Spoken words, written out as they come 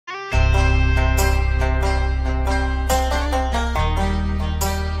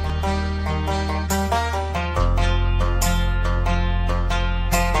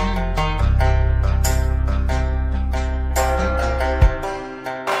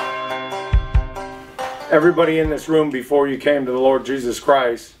Everybody in this room, before you came to the Lord Jesus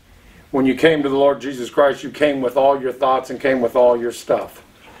Christ, when you came to the Lord Jesus Christ, you came with all your thoughts and came with all your stuff.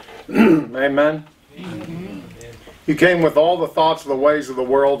 Amen? Amen. You came with all the thoughts of the ways of the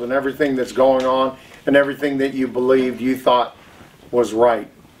world and everything that's going on and everything that you believed you thought was right.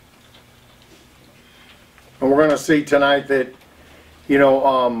 And we're going to see tonight that, you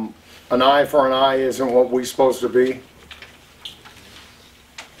know, an eye for an eye isn't what we're supposed to be.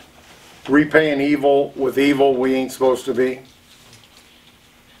 Repaying evil with evil we ain't supposed to be.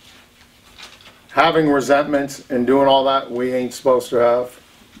 Having resentments and doing all that we ain't supposed to have.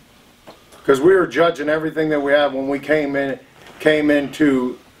 Because we were judging everything that we have when we came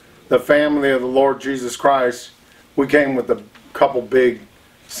into the family of the Lord Jesus Christ. We came with a couple big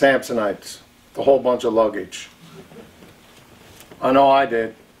Samsonites, a whole bunch of luggage. I know I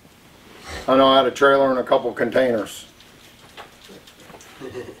did. I know I had a trailer and a couple containers.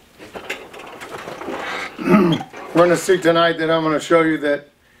 We're going to see tonight that I'm going to show you that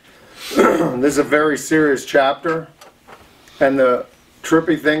this is a very serious chapter. And the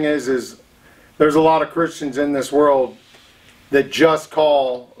trippy thing is there's a lot of Christians in this world that just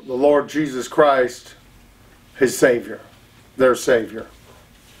call the Lord Jesus Christ his Savior, their Savior.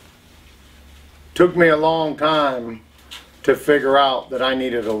 Took me a long time to figure out that I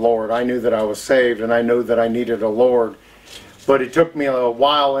needed a Lord. I knew that I was saved and I knew that I needed a Lord. But it took me a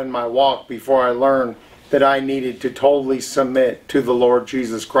while in my walk before I learned that I needed to totally submit to the Lord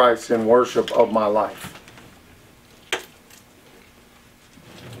Jesus Christ in worship of my life.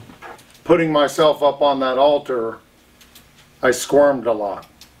 Putting myself up on that altar, I squirmed a lot.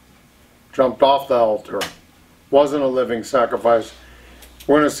 Jumped off the altar. Wasn't a living sacrifice.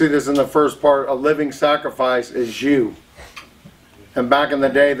 We're going to see this in the first part. A living sacrifice is you. And back in the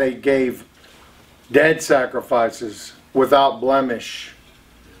day they gave dead sacrifices without blemish.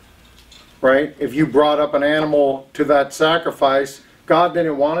 Right? If you brought up an animal to that sacrifice, God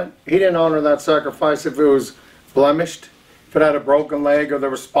didn't want it. He didn't honor that sacrifice if it was blemished, if it had a broken leg or there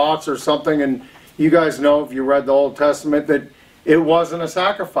were spots or something. And you guys know, if you read the Old Testament, that it wasn't a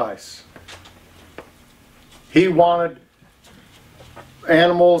sacrifice. He wanted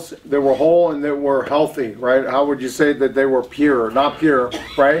animals that were whole and that were healthy, right? How would you say that they were pure? Not pure,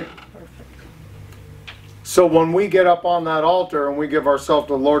 right? So when we get up on that altar and we give ourselves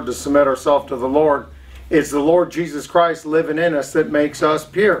to the Lord to submit ourselves to the Lord, it's the Lord Jesus Christ living in us that makes us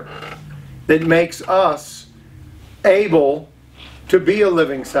pure. That makes us able to be a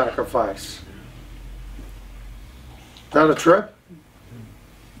living sacrifice. Is that a trip?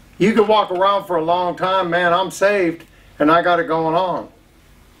 You could walk around for a long time, man, I'm saved and I got it going on.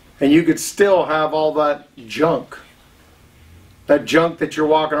 And you could still have all that junk. That junk that you're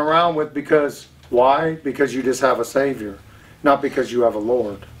walking around with because... Why? Because you just have a Savior, not because you have a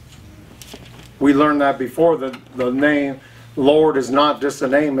Lord. We learned that before. The name Lord is not just a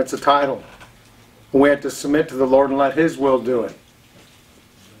name, it's a title. We have to submit to the Lord and let His will do it.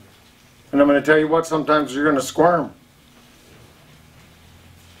 And I'm going to tell you what, sometimes you're going to squirm.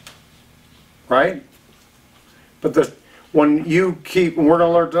 Right? But when you keep, and we're going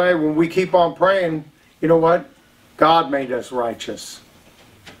to learn today, when we keep on praying, you know what? God made us righteous.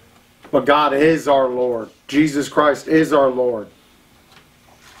 But God is our Lord. Jesus Christ is our Lord.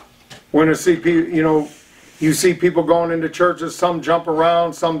 We're going to see people, you know, you see people going into churches, some jump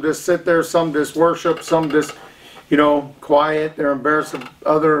around, some just sit there, some just worship, some just, you know, quiet, they're embarrassed of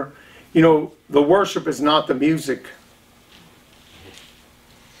other. You know, the worship is not the music.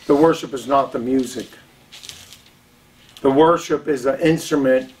 The worship is not the music. The worship is an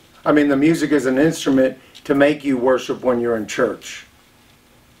instrument. I mean, the music is an instrument to make you worship when you're in church.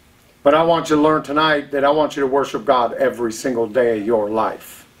 But I want you to learn tonight that I want you to worship God every single day of your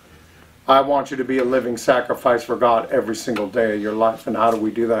life. I want you to be a living sacrifice for God every single day of your life. And how do we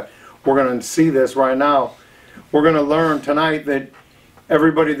do that? We're going to see this right now. We're going to learn tonight that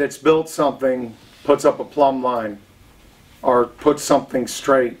everybody that's built something puts up a plumb line or puts something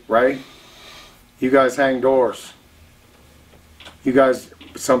straight, right? You guys hang doors. You guys,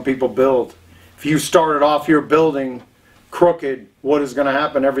 some people build. If you started off your building crooked, what is going to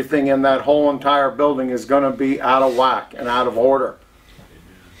happen? Everything in that whole entire building is going to be out of whack and out of order.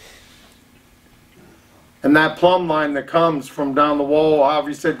 And that plumb line that comes from down the wall, however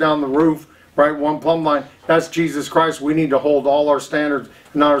you said down the roof, right, one plumb line, that's Jesus Christ. We need to hold all our standards,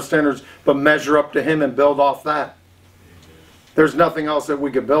 not our standards, but measure up to Him and build off that. There's nothing else that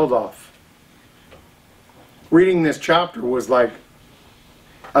we could build off. Reading this chapter was like,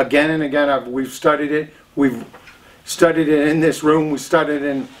 again and again, we've studied it. We've studied it in this room. We studied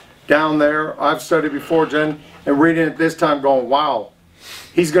it down there. I've studied before, Jen, and reading it this time going, wow,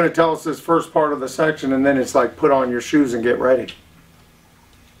 He's going to tell us this first part of the section, and then it's like, put on your shoes and get ready.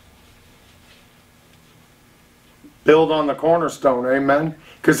 Build on the cornerstone, amen?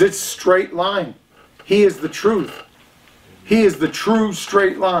 Because it's straight line. He is the truth. He is the true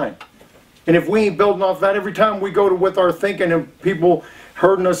straight line. And if we ain't building off that, every time we go to with our thinking and people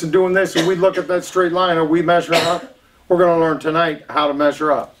hurting us and doing this, and we look at that straight line, are we measuring up? We're going to learn tonight how to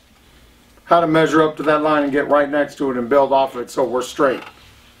measure up. How to measure up to that line and get right next to it and build off it so we're straight.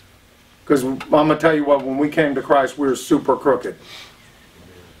 Because I'm going to tell you what, when we came to Christ, we were super crooked.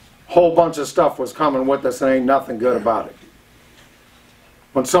 Whole bunch of stuff was coming with us and ain't nothing good about it.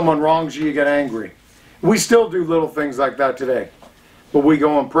 When someone wrongs you, you get angry. We still do little things like that today. But we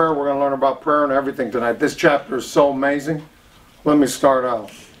go in prayer. We're going to learn about prayer and everything tonight. This chapter is so amazing. Let me start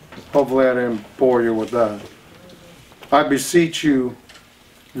out. Hopefully I didn't bore you with that. I beseech you,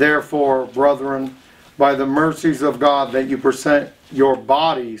 therefore, brethren, by the mercies of God, that you present your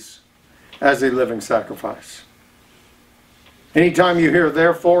bodies as a living sacrifice. Anytime you hear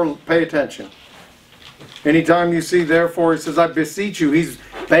therefore, pay attention. Anytime you see therefore, he says, I beseech you. He's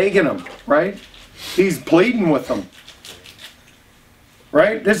begging them, right? He's pleading with them.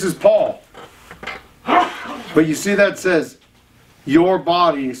 Right? This is Paul. But you see that says, your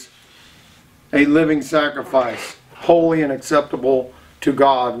bodies a living sacrifice, holy and acceptable to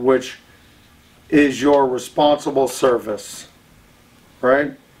God, which is your responsible service.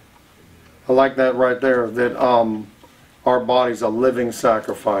 Right? I like that right there, that our body's a living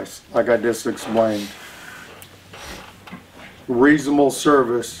sacrifice, like I just explained. Reasonable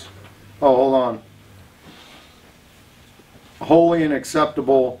service. Oh, hold on. Holy and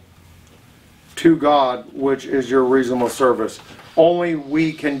acceptable to God, which is your reasonable service. Only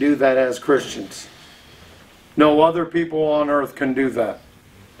we can do that as Christians. No other people on earth can do that.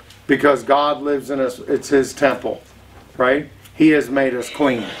 Because God lives in us. It's His temple. Right? He has made us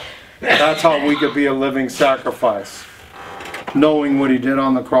clean. That's how we could be a living sacrifice. Knowing what He did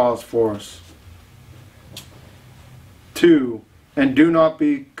on the cross for us. 2. And do not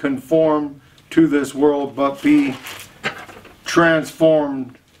be conformed to this world, but be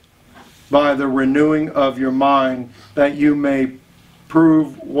transformed by the renewing of your mind, that you may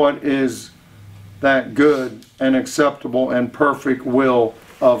prove what is that good and acceptable and perfect will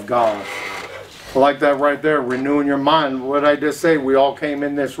of God. I like that right there, renewing your mind. What did I just say? We all came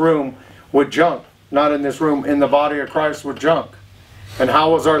in this room with junk. Not in this room, in the body of Christ with junk. And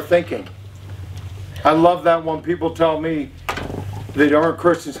how was our thinking? I love that when people tell me they aren't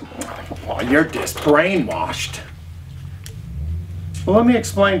Christians. Oh, you're just brainwashed. Well, let me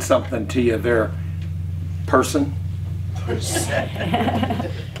explain something to you there, person.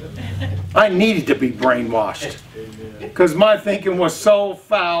 I needed to be brainwashed. Because my thinking was so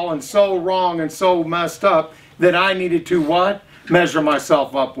foul and so wrong and so messed up that I needed to what? Measure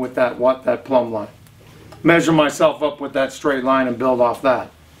myself up with that what? That plumb line. Measure myself up with that straight line and build off that.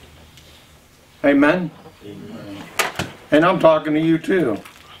 Amen? Amen. And I'm talking to you too.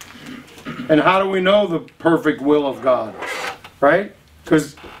 And how do we know the perfect will of God? Right?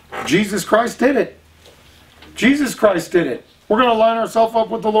 Because Jesus Christ did it. Jesus Christ did it. We're going to line ourselves up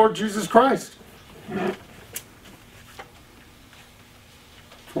with the Lord Jesus Christ.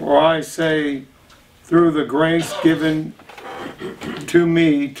 For I say, through the grace given to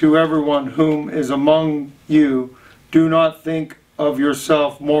me, to everyone whom is among you, do not think of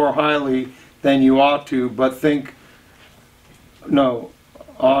yourself more highly than you ought to, but think, to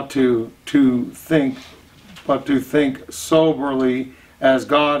think soberly, as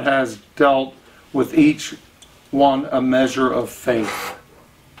God has dealt with each one a measure of faith.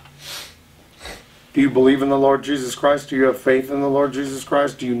 Do you believe in the Lord Jesus Christ? Do you have faith in the Lord Jesus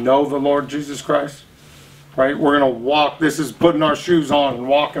Christ? Do you know the Lord Jesus Christ? Right? We're going to walk. This is putting our shoes on and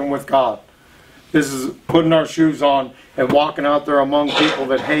walking with God. This is putting our shoes on and walking out there among people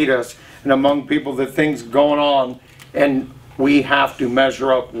that hate us and among people that things going on, and we have to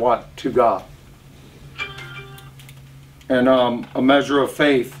measure up what? To God. And a measure of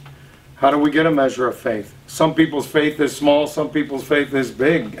faith. How do we get a measure of faith? Some people's faith is small, some people's faith is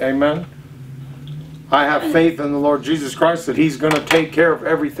big. Amen? I have faith in the Lord Jesus Christ that He's going to take care of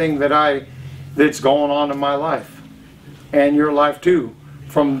everything that's going on in my life. And your life too.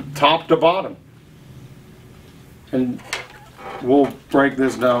 From top to bottom. And we'll break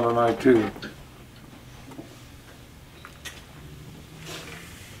this down tonight too.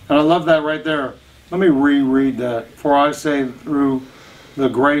 And I love that right there. Let me reread that. For I say, through the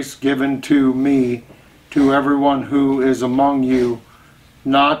grace given to me, to everyone who is among you,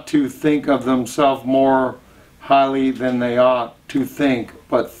 not to think of themselves more highly than they ought to think,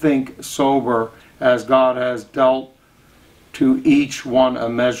 but think sober, as God has dealt to each one a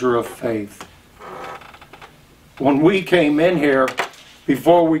measure of faith. When we came in here,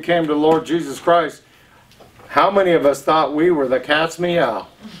 before we came to Lord Jesus Christ, how many of us thought we were the cat's meow?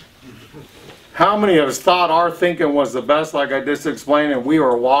 How many of us thought our thinking was the best, like I just explained, and we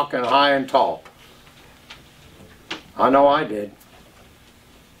were walking high and tall? I know I did.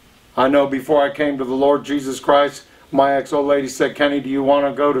 I know before I came to the Lord Jesus Christ, my ex-old lady said, Kenny, do you want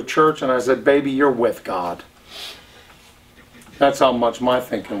to go to church? And I said, baby, you're with God. That's how much my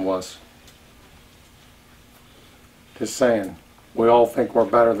thinking was. Just saying, we all think we're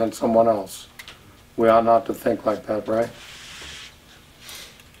better than someone else. We ought not to think like that, right?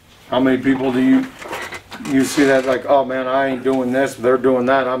 How many people do you see that like, oh man, I ain't doing this, they're doing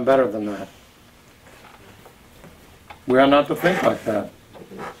that, I'm better than that. We ought not to think like that.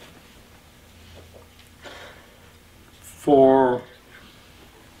 For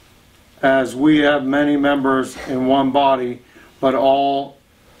as we have many members in one body, but all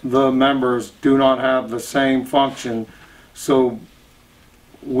the members do not have the same function, so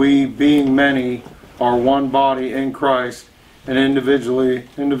we, being many, are one body in Christ, and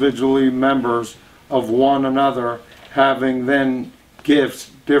individually members of one another, having then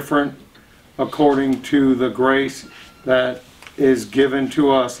gifts different according to the grace that is given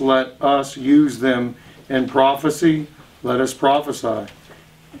to us. Let us use them. In prophecy, let us prophesy.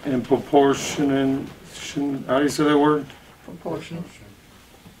 In proportion, how do you say that word? Proportion.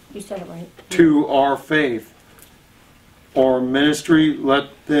 You said it right. To our faith. Or ministry, let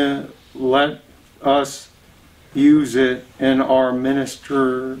us use it in our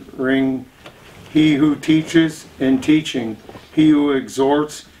ministering. He who teaches in teaching. He who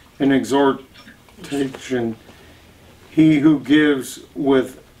exhorts in exhortation. He who gives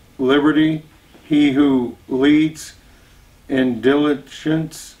with liberty. He who leads in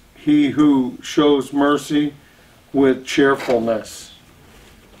diligence. He who shows mercy with cheerfulness.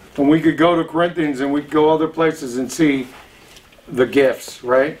 And we could go to Corinthians and we could go other places and see the gifts,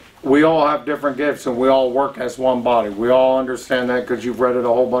 right? We all have different gifts and we all work as one body. We all understand that because you've read it a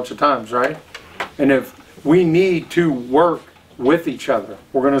whole bunch of times, right? And if we need to work with each other,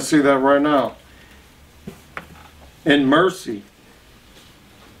 we're going to see that right now. In mercy.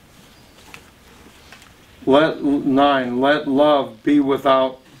 Let love be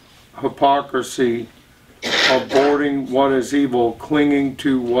without hypocrisy, abhorring what is evil, clinging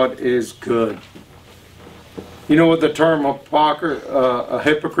to what is good. You know what the term a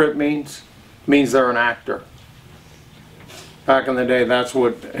hypocrite means? It means they're an actor. Back in the day, that's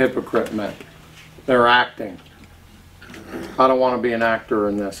what hypocrite meant. They're acting. I don't want to be an actor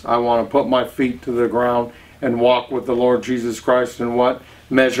in this. I want to put my feet to the ground and walk with the Lord Jesus Christ and what?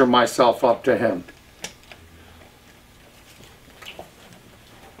 Measure myself up to Him.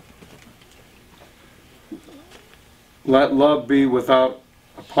 Let love be without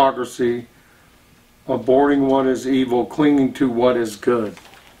hypocrisy, abhorring what is evil, clinging to what is good.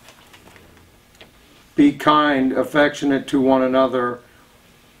 Be kind, affectionate to one another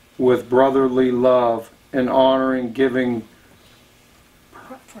with brotherly love, and honoring, giving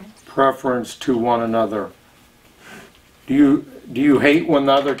preference to one another. Do you hate when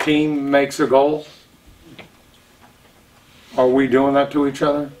the other team makes a goal? Are we doing that to each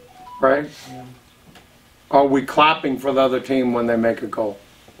other? Right? Yeah. Are we clapping for the other team when they make a goal?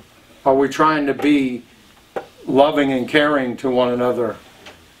 Are we trying to be loving and caring to one another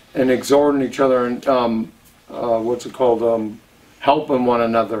and exhorting each other and helping one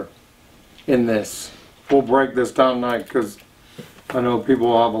another in this? We'll break this down tonight because I know people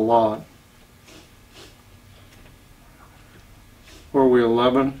will have a lot. Where are we,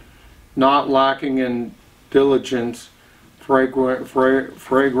 11? Not lacking in diligence, fragrant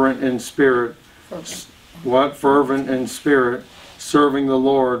in spirit. What? Fervent in spirit, serving the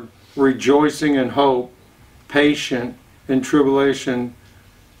Lord, rejoicing in hope, patient in tribulation,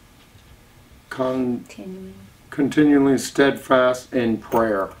 continually steadfast in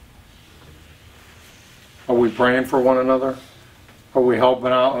prayer. Are we praying for one another? Are we helping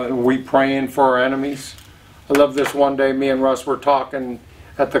out? Are we praying for our enemies? I love this. One day me and Russ were talking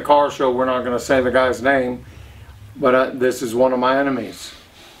at the car show. We're not going to say the guy's name, but this is one of my enemies.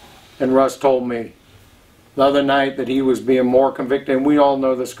 And Russ told me the other night that he was being more convicted, and we all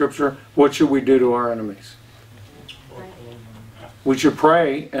know the scripture. What should we do to our enemies? We should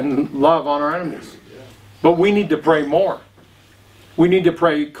pray and love on our enemies. But we need to pray more. We need to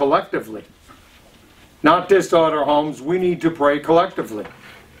pray collectively. Not just at our homes, we need to pray collectively.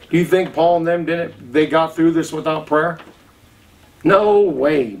 Do you think Paul and them they got through this without prayer? No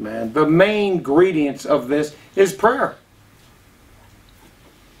way, man. The main ingredients of this is prayer.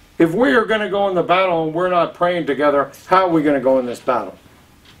 If we are going to go in the battle and we're not praying together, how are we going to go in this battle?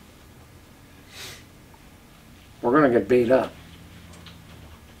 We're going to get beat up.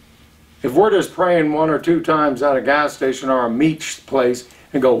 If we're just praying 1 or 2 times at a gas station or a meat place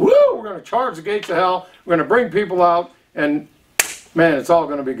and go, woo, we're going to charge the gates of hell, we're going to bring people out, and man, it's all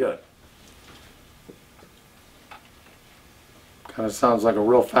going to be good. Kind of sounds like a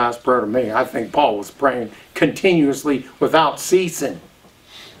real fast prayer to me. I think Paul was praying continuously without ceasing.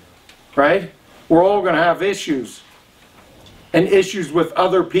 Right? We're all going to have issues. And issues with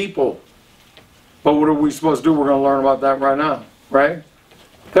other people. But what are we supposed to do? We're going to learn about that right now. Right?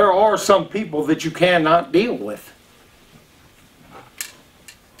 There are some people that you cannot deal with.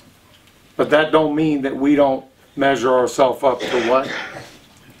 But that don't mean that we don't measure ourselves up to what?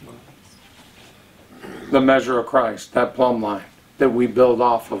 The measure of Christ. That plumb line that we build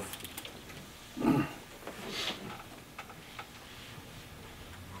off of.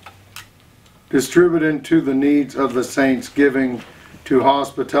 Distributing to the needs of the saints, giving to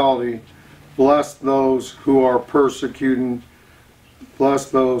hospitality. Bless those who are persecuting. Bless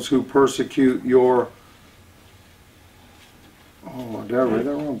those who persecute your... Oh, did I read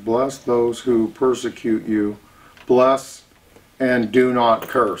that wrong? Bless those who persecute you. Bless and do not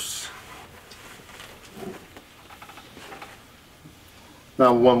curse.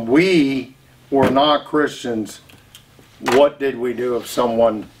 Now, when we were not Christians, what did we do if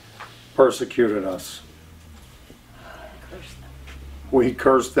someone persecuted us? We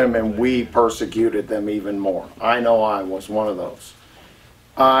cursed them and we persecuted them even more. I know I was one of those.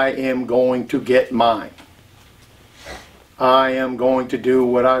 I am going to get mine. I am going to do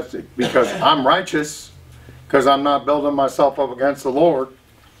what I say because I'm righteous, because I'm not building myself up against the Lord,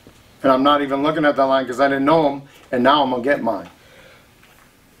 and I'm not even looking at that line because I didn't know him, and now I'm going to get mine.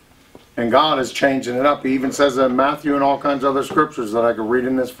 And God is changing it up. He even says it in Matthew and all kinds of other scriptures that I could read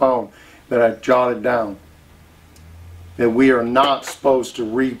in this phone that I jotted down. That we are not supposed to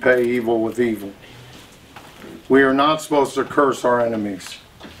repay evil with evil. We are not supposed to curse our enemies.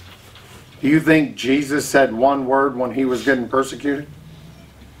 Do you think Jesus said one word when he was getting persecuted?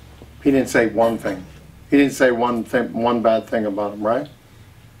 He didn't say one thing. He didn't say one bad thing about him, right?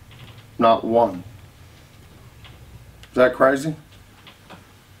 Not one. Is that crazy?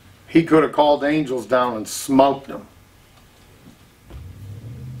 He could have called angels down and smoked them.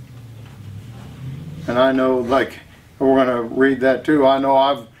 And I know, like, we're going to read that too. I know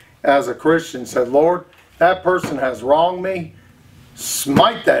I've, as a Christian, said, Lord, that person has wronged me.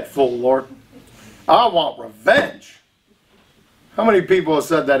 Smite that fool, Lord. I want revenge. How many people have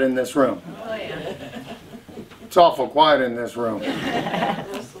said that in this room? Oh, yeah. It's awful quiet in this room.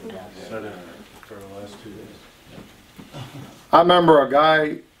 Said it for the last 2 days. I remember a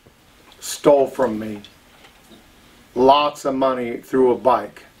guy stole from me lots of money through a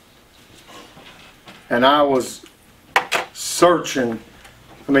bike. And I was searching,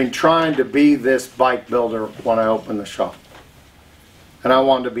 trying to be this bike builder when I opened the shop. And I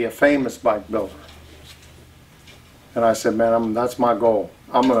wanted to be a famous bike builder. And I said, man, that's my goal.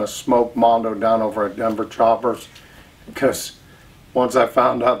 I'm going to smoke Mondo down over at Denver Choppers. Because once I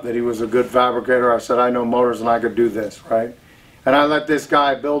found out that he was a good fabricator, I said, I know motors and I could do this, right? And I let this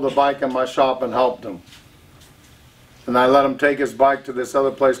guy build a bike in my shop and helped him. And I let him take his bike to this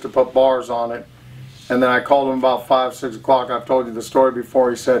other place to put bars on it. And then I called him about 5, 6 o'clock. I've told you the story before.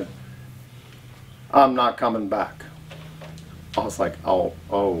 He said, I'm not coming back. I was like, oh,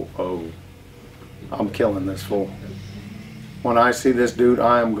 I'm killing this fool. When I see this dude,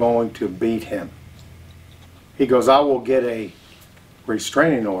 I am going to beat him. He goes, I will get a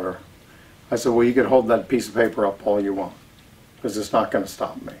restraining order. I said, well, you can hold that piece of paper up all you want, because it's not going to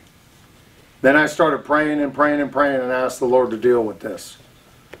stop me. Then I started praying and praying and praying and asked the Lord to deal with this.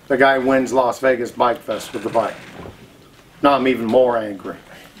 The guy wins Las Vegas Bike Fest with the bike. Now I'm even more angry.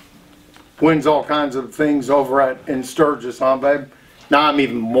 Wins all kinds of things over in Sturgis, huh, babe? Now I'm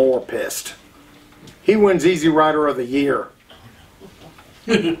even more pissed. He wins Easy Rider of the Year.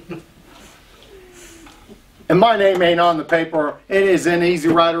 And my name ain't on the paper. It is in Easy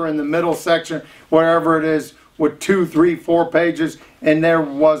Rider in the middle section, wherever it is, with 2, 3, 4 pages, and there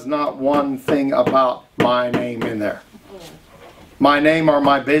was not one thing about my name in there. My name or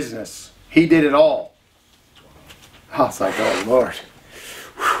my business. He did it all. I was like, oh Lord,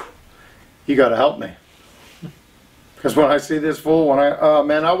 you got to help me. Because when I see this fool,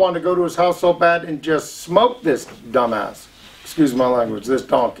 man, I wanted to go to his house so bad and just smoke this dumbass. Excuse my language, this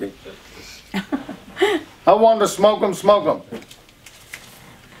donkey. I wanted to smoke him.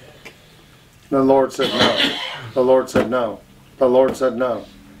 The Lord said no. The Lord said no. The Lord said no.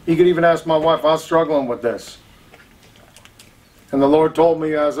 You could even ask my wife, I was struggling with this. And the Lord told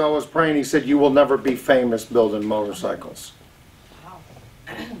me as I was praying, He said, you will never be famous building motorcycles.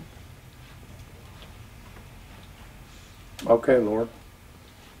 Okay, Lord.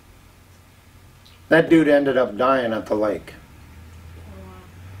 That dude ended up dying at the lake.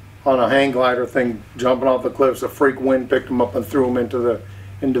 On a hang glider thing, jumping off the cliffs. A freak wind picked him up and threw him into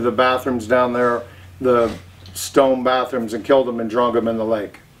the bathrooms down there, the stone bathrooms, and killed him and drunk him in the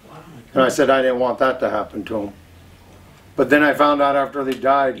lake. And I said I didn't want that to happen to him. But then I found out after he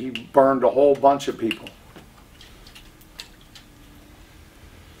died, he burned a whole bunch of people.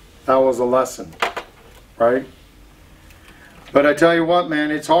 That was a lesson, right? But I tell you what, man,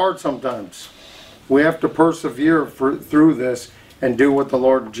 it's hard sometimes. We have to persevere through this and do what the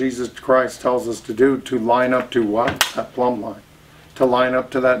Lord Jesus Christ tells us to do, to line up to what? That plumb line. To line up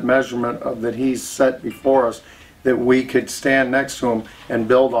to that measurement that He's set before us, that we could stand next to Him and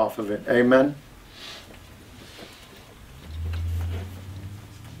build off of it. Amen?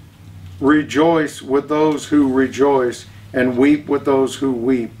 Rejoice with those who rejoice, and weep with those who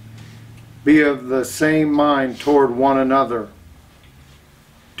weep. Be of the same mind toward one another.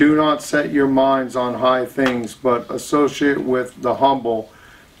 Do not set your minds on high things, but associate with the humble.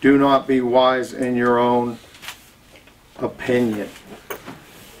 Do not be wise in your own opinion.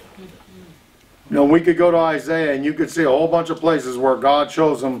 Now, we could go to Isaiah and you could see a whole bunch of places where God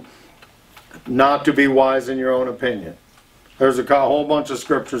shows them not to be wise in your own opinion. There's a whole bunch of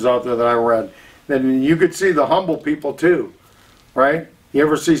scriptures out there that I read. And you could see the humble people too, right? You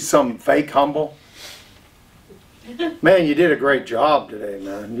ever see some fake humble? Man, you did a great job today,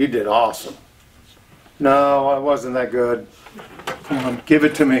 man. You did awesome. No, I wasn't that good. Come on, give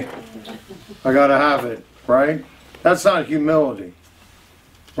it to me. I gotta have it, right? That's not humility,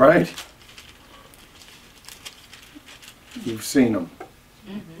 right? You've seen them.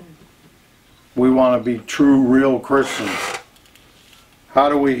 We want to be true, real Christians. How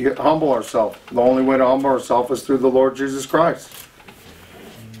do we humble ourselves? The only way to humble ourselves is through the Lord Jesus Christ.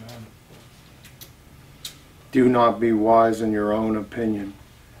 Amen. Do not be wise in your own opinion.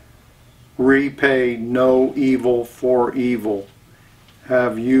 Repay no evil for evil.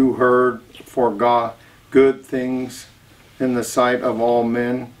 Have you heard for God good things in the sight of all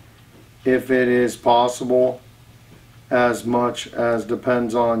men? If it is possible, as much as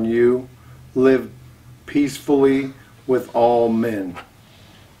depends on you, live peacefully with all men.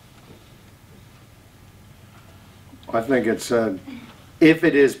 I think it said, if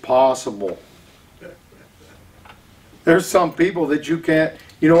it is possible. There's some people that you can't,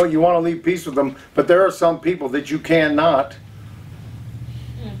 you know what, you want to leave peace with them, but there are some people that you cannot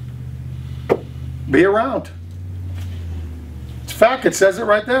be around. It's a fact, it says it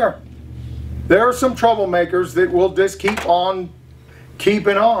right there. There are some troublemakers that will just keep on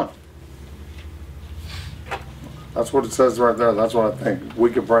keeping on. That's what it says right there. That's what I think. We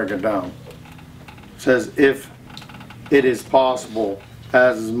could break it down. It says, if it is possible,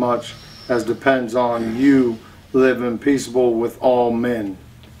 as much as depends on you, live in peaceable with all men.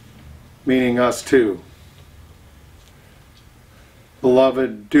 Meaning us too.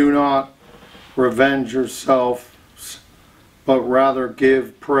 Beloved, do not revenge yourselves, but rather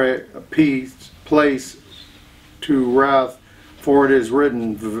give place to wrath, for it is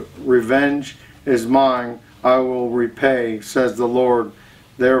written, revenge is mine, I will repay, says the Lord.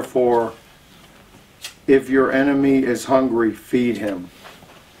 Therefore, if your enemy is hungry, feed him.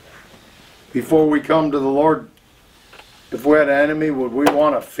 Before we come to the Lord, if we had an enemy, would we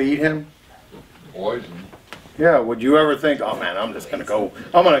want to feed him? Poison. Yeah, would you ever think, oh man, I'm going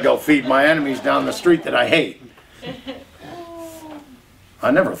to go feed my enemies down the street that I hate? I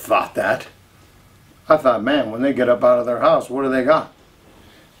never thought that. I thought, man, when they get up out of their house, what do they got?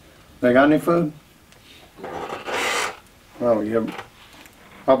 They got any food? Oh, yeah.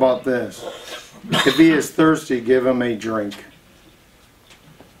 How about this? If he is thirsty, give him a drink.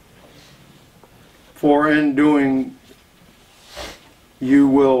 For in doing, you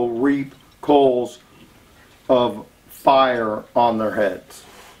will reap coals of fire on their heads.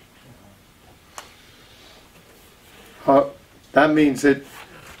 That means it'll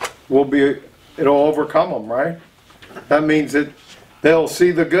overcome them, right? That means that they'll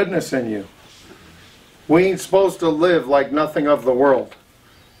see the goodness in you. We ain't supposed to live like nothing of the world.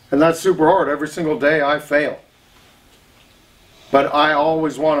 And that's super hard. Every single day I fail. But I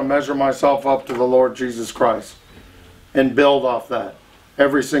always want to measure myself up to the Lord Jesus Christ and build off that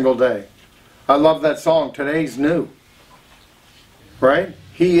every single day. I love that song, Today's New. Right?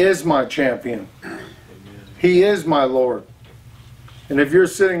 He is my champion. He is my Lord. And if you're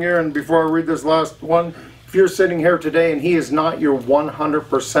sitting here, and before I read this last one, if you're sitting here today and He is not your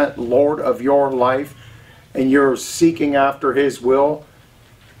 100% Lord of your life, and you're seeking after His will,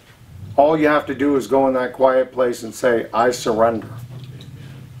 all you have to do is go in that quiet place and say, I surrender.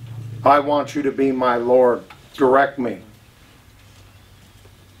 I want you to be my Lord. Direct me.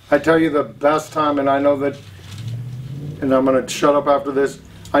 I tell you the best time, and I know that, and I'm going to shut up after this,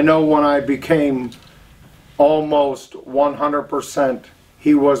 I know when I became almost 100%,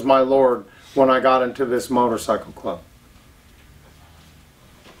 He was my Lord, when I got into this motorcycle club.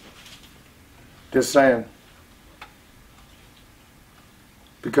 Just saying.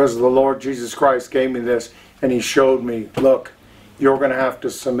 Because the Lord Jesus Christ gave me this, and He showed me, look, you're going to have to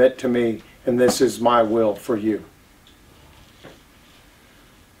submit to me, and this is my will for you.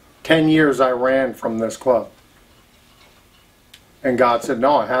 10 years I ran from this club. And God said,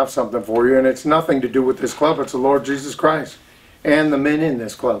 no, I have something for you, and it's nothing to do with this club, it's the Lord Jesus Christ and the men in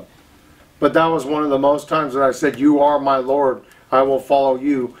this club. But that was one of the most times that I said, you are my Lord, I will follow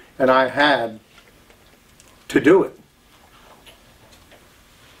you, and I had to do it.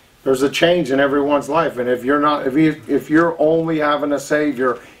 There's a change in everyone's life, and if you're only having a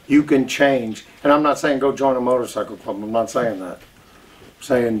Savior, you can change. And I'm not saying go join a motorcycle club, I'm not saying that. I'm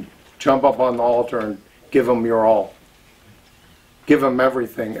saying jump up on the altar and give Him your all. Give Him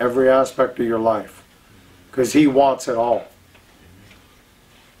everything, every aspect of your life, because He wants it all.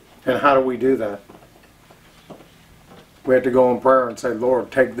 And how do we do that? We have to go in prayer and say, Lord,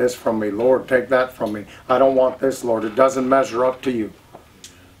 take this from me. Lord, take that from me. I don't want this, Lord. It doesn't measure up to you.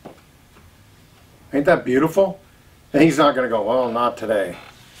 Ain't that beautiful? And He's not going to go, well, not today.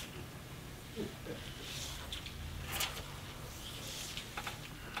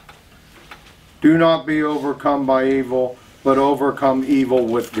 Do not be overcome by evil, but overcome evil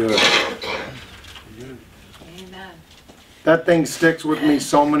with good. Amen. That thing sticks with me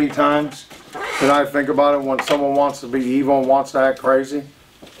so many times that I think about it when someone wants to be evil and wants to act crazy.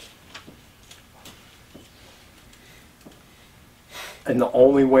 And the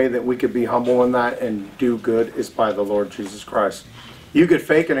only way that we could be humble in that and do good is by the Lord Jesus Christ. You could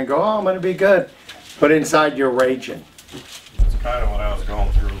fake it and go, oh, I'm going to be good. But inside you're raging. That's kind of what I was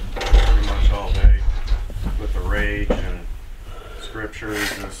going through pretty much all day with the rage and scripture.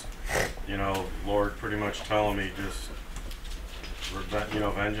 Just, Lord pretty much telling me just,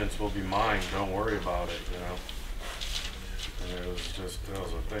 vengeance will be mine. Don't worry about it, And it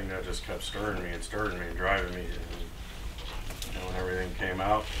was a thing that just kept stirring me and driving me. And when everything came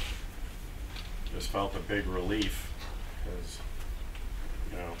out, just felt a big relief because,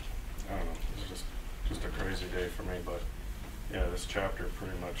 I don't know, it was just a crazy day for me. But yeah, this chapter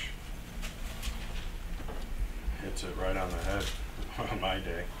pretty much hits it right on the head on my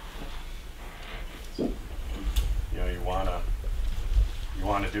day. You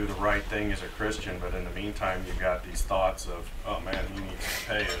want to do the right thing as a Christian, but in the meantime, you've got these thoughts of, oh man, he needs to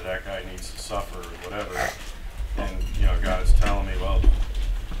pay, or that guy needs to suffer, or whatever. And God is telling me, well,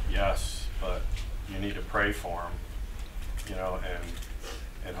 yes, but you need to pray for him,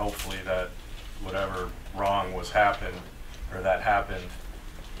 and hopefully that whatever wrong happened,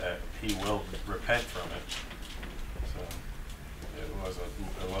 that he will repent from it. So it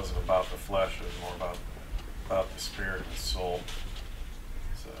wasn't about the flesh; it was more about the spirit and the soul.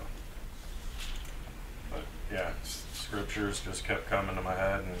 So, but yeah, scriptures just kept coming to my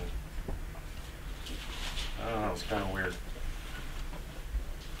head, and I don't know, it's kind of weird.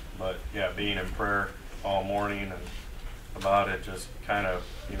 But yeah, being in prayer all morning and about it, just kind of,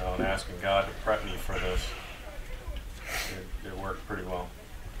 and asking God to prep me for this, it worked pretty well.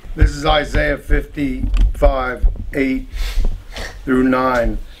 This is Isaiah 55, 8 through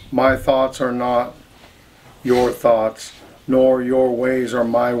 9. My thoughts are not your thoughts, nor your ways are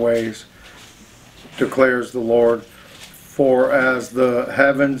my ways, declares the Lord. For as the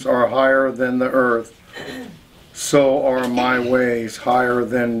heavens are higher than the earth, so are my ways higher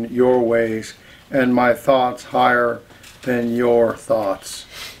than your ways, and my thoughts higher than your thoughts.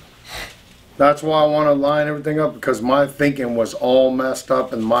 That's why I want to line everything up, because my thinking was all messed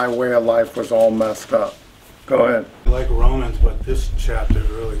up and my way of life was all messed up. Go ahead. I like Romans, but this chapter is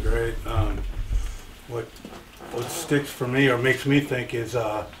really great. What sticks for me or makes me think is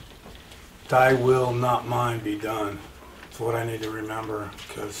thy will, not mine, be done. It's what I need to remember,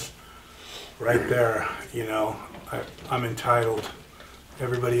 because right there, I'm entitled.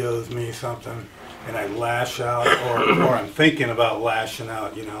 Everybody owes me something, and I lash out, or I'm thinking about lashing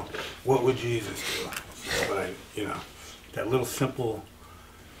out. What would Jesus do? But that little simple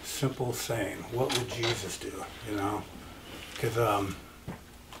saying, what would Jesus do? Because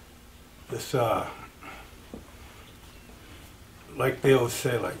this, like they always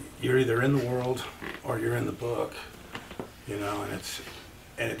say, like you're either in the world or you're in the book, and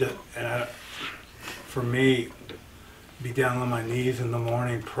for me, be down on my knees in the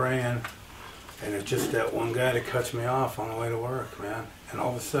morning praying, and it's just that one guy that cuts me off on the way to work, man. And all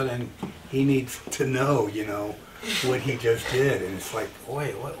of a sudden, he needs to know, you know, what he just did. And it's like,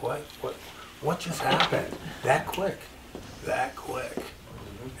 wait, what just happened? That quick.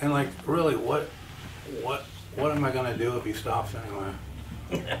 And like, really, what am I gonna do if he stops anyway?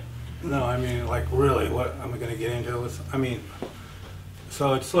 No, I mean, like, really, what am I gonna get into with? I mean,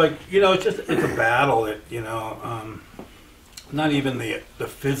 so it's like, you know, it's a battle that, you know, not even the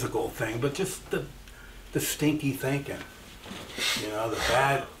physical thing, but just the stinky thinking. You know,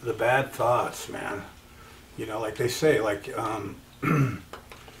 the bad thoughts, man. You know, like they say, like, you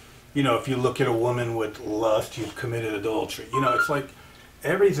know, if you look at a woman with lust, you've committed adultery. You know, it's like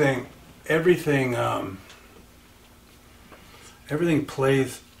everything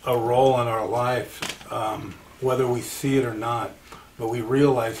plays a role in our life, whether we see it or not. But we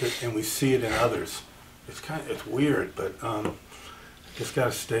realize it and we see it in others. It's weird, but just got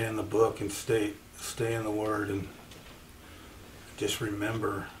to stay in the book and stay in the Word, and just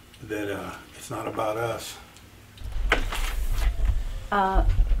remember that it's not about us. I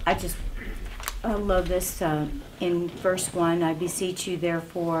love this in verse 1. I beseech you,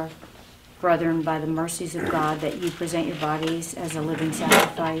 therefore, brethren, by the mercies of God, that you present your bodies as a living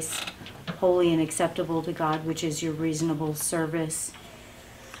sacrifice, holy and acceptable to God, which is your reasonable service.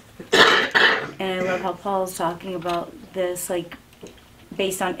 And I love how Paul's talking about this, like,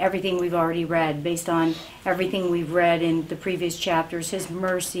 based on everything we've already read, based on everything we've read in the previous chapters, his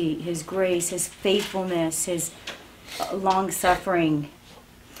mercy, his grace, his faithfulness, his long-suffering,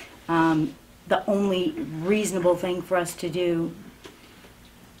 the only reasonable thing for us to do.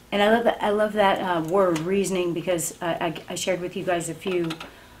 And I love that word, reasoning, because I shared with you guys a few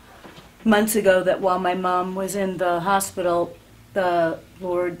months ago that while my mom was in the hospital, the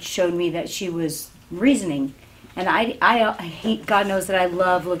Lord showed me that she was reasoning. And God knows that I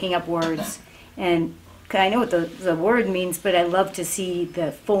love looking up words, and 'cause I know what the word means, but I love to see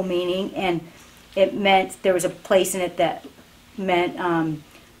the full meaning. And it meant, there was a place in it that meant,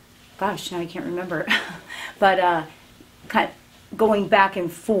 gosh, now I can't remember, but kind of going back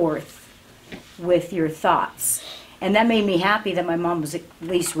and forth with your thoughts. And that made me happy that my mom was at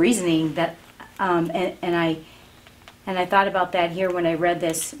least reasoning that, and I thought about that here when I read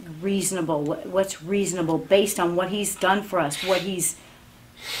this, reasonable. What's reasonable based on what he's done for us, what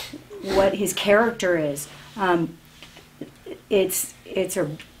his character is.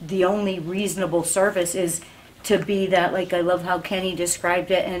 The only reasonable service is to be that, like, I love how Kenny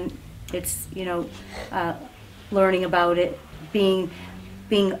described it, and it's, you know, learning about it, being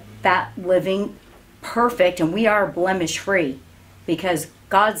that living perfect, and we are blemish free because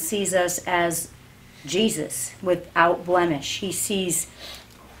God sees us as Jesus without blemish. He sees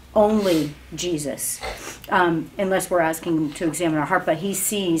only Jesus, unless we're asking him to examine our heart, but he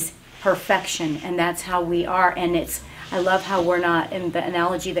sees perfection, and that's how we are. And I love how we're not, in the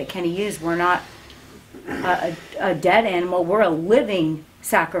analogy that Kenny used, we're not a dead animal, we're a living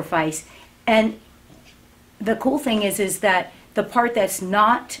sacrifice. And the cool thing is that the part that's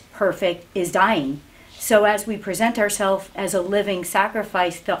not perfect is dying. So as we present ourselves as a living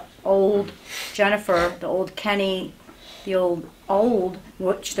sacrifice, the old Jennifer, the old Kenny, the old,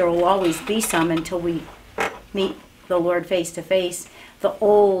 which there will always be some until we meet the Lord face to face, the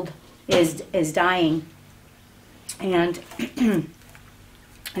old is dying. And in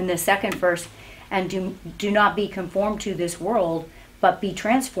the second verse, and do not be conformed to this world, but be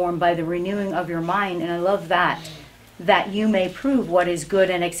transformed by the renewing of your mind. And I love that you may prove what is good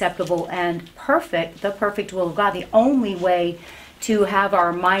and acceptable and perfect, the perfect will of God. The only way to have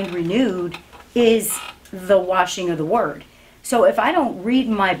our mind renewed is the washing of the Word. So if I don't read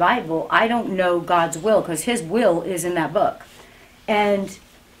my Bible, I don't know God's will, because his will is in that book. And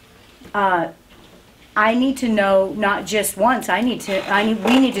I need to know not just once, we need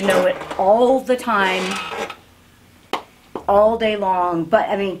to know it all the time, all day long. But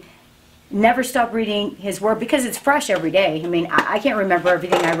I mean, never stop reading his word, because it's fresh every day. I mean, I can't remember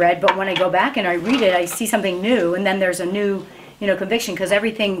everything I read, but when I go back and I read it, I see something new, and then there's a new, conviction, because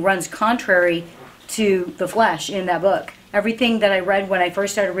everything runs contrary to the flesh in that book. Everything that I read when I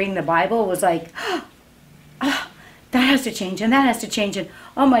first started reading the Bible was like, that has to change, and that has to change, and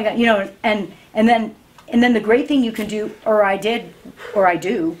oh my God, and then the great thing you can do, or I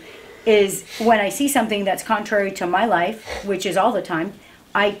do, is when I see something that's contrary to my life, which is all the time,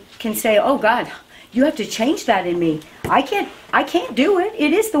 I can say, oh God, you have to change that in me. I can't do it.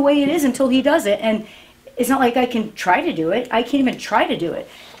 It is the way it is until he does it. And it's not like I can try to do it. I can't even try to do it.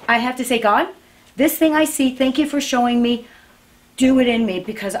 I have to say, God, this thing I see, thank you for showing me. do it in me,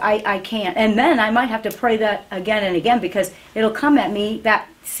 because I can't. And then I might have to pray that again and again, because it'll come at me, that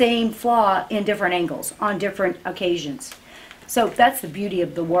same flaw, in different angles, on different occasions. So that's the beauty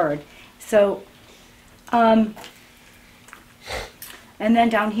of the Word. So, and then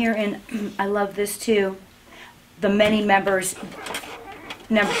down here I love this too, the many members,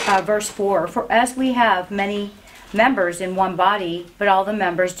 verse 4, for as we have many members in one body, but all the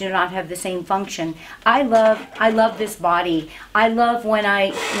members do not have the same function. I love this body. I love when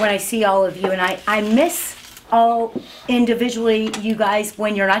I see all of you, and I miss all individually you guys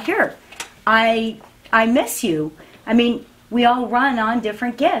when you're not here. I miss you. I mean, we all run on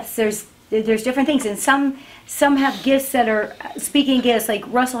different gifts. There's different things, and some have gifts that are speaking gifts. Like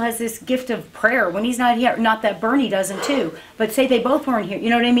Russell has this gift of prayer when he's not here. Not that Bernie doesn't too, but say they both weren't here. You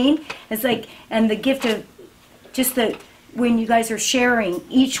know what I mean? It's like, and the gift of just when you guys are sharing,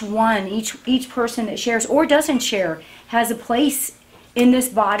 each person that shares or doesn't share has a place in this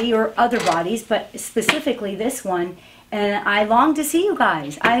body or other bodies, but specifically this one. And I long to see you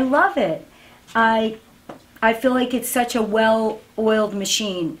guys. I love it. I feel like it's such a well-oiled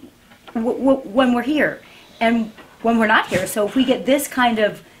machine when we're here and when we're not here. So if we get this kind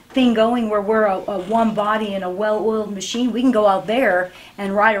of thing going where we're a one body and a well-oiled machine, we can go out there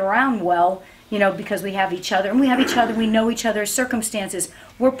and ride around well, you know, because we have each other, and we know each other's circumstances.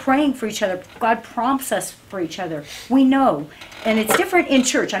 We're praying for each other. God prompts us for each other. We know. And it's different in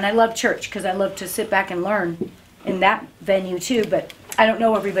church, and I love church because I love to sit back and learn in that venue too, but I don't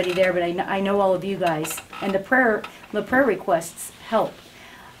know everybody there, but I know all of you guys. And the prayer requests help.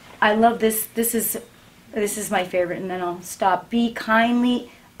 I love this. This is my favorite, and then I'll stop. Be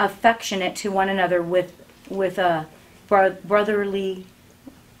kindly affectionate to one another with a brotherly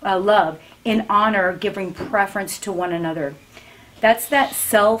love, in honor, giving preference to one another. That's that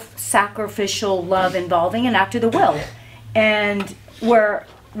self-sacrificial love involving an act of the will, and where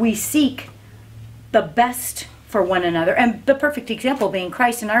we seek the best for one another, and the perfect example being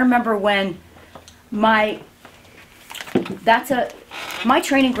Christ. And I remember when my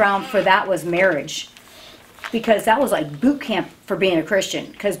training ground for that was marriage, because that was like boot camp for being a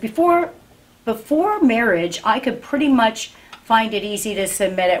Christian. Because before marriage, I could pretty much find it easy to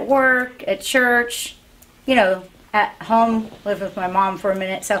submit at work, at church, you know, at home, live with my mom for a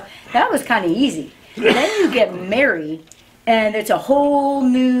minute. So that was kind of easy. Then you get married, and it's a whole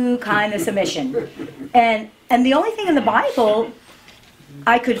new kind of submission. And the only thing in the Bible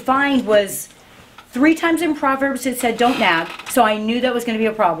I could find was 3 times in Proverbs it said don't nag, so I knew that was going to be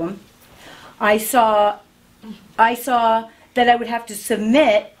a problem. I saw that I would have to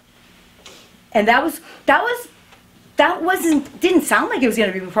submit, and didn't sound like it was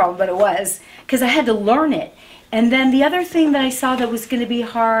going to be a problem, but it was, because I had to learn it. And then the other thing that I saw that was going to be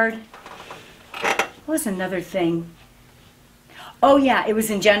hard, what was another thing? Oh yeah, it was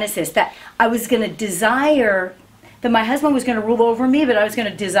in Genesis, that I was going to desire, that my husband was going to rule over me, but I was going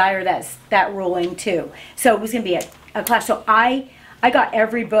to desire that ruling too. So it was going to be a clash. So I got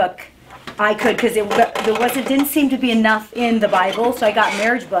every book I could, because it didn't seem to be enough in the Bible, so I got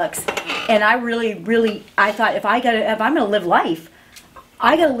marriage books. And I I thought, if I'm going to live life,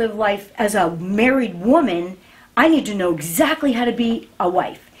 I got to live life as a married woman. I need to know exactly how to be a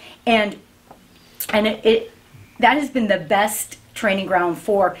wife. And that has been the best training ground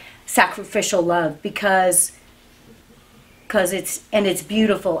for sacrificial love, because it's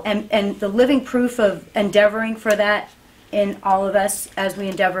beautiful, and the living proof of endeavoring for that in all of us as we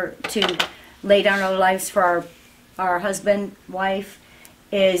endeavor to lay down our lives for our husband, wife,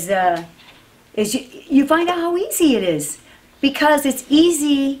 is you find out how easy it is, because it's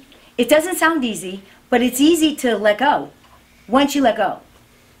easy. It doesn't sound easy, but it's easy to let go. Once you let go,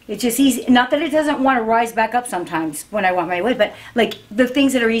 it's just easy. Not that it doesn't want to rise back up sometimes when I want my way, but like the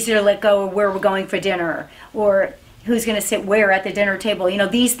things that are easier to let go are where we're going for dinner, or who's going to sit where at the dinner table. You know,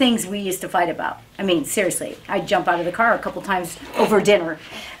 these things we used to fight about. I mean, seriously, I'd jump out of the car a couple times over dinner.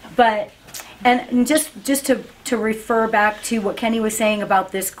 But, and just to refer back to what Kenny was saying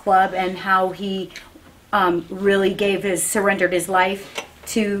about this club and how he really surrendered his life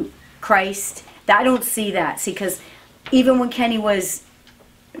to Christ. I don't see that. See, because even when Kenny was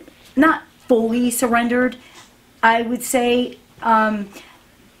not fully surrendered, I would say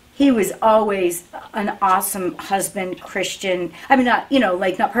he was always an awesome husband, Christian. I mean,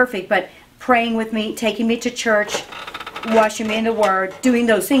 not perfect, but praying with me, taking me to church, washing me in the Word, doing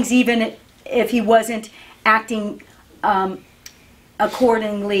those things, even if he wasn't acting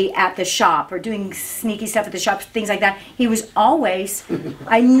accordingly at the shop or doing sneaky stuff at the shop, things like that. He was always,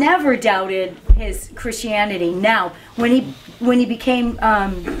 I never doubted his Christianity. Now, when he became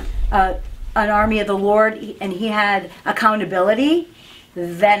an army of the Lord and he had accountability,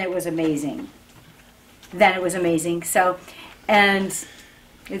 then it was amazing. Then it was amazing. So, and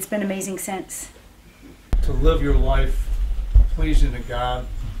it's been amazing since. To live your life pleasing to God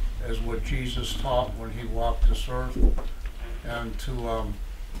as what Jesus taught when he walked this earth, and to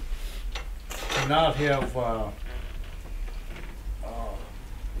not have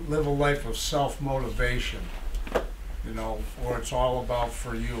live a life of self-motivation, you know, where it's all about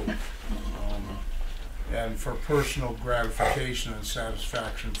for you, and for personal gratification and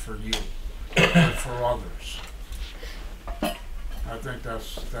satisfaction for you and for others. I think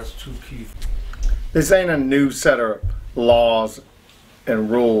that's too key. This ain't a new set of laws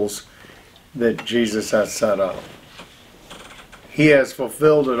and rules that Jesus has set up. He has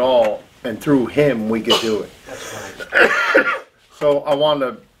fulfilled it all, and through him we can do it. So I want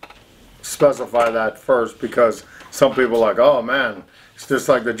to specify that first, because some people are like, oh man, it's just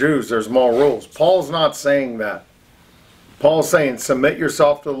like the Jews, there's more rules. Paul's not saying that. Paul's saying submit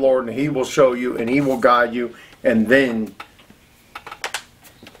yourself to the Lord and he will show you and he will guide you, and then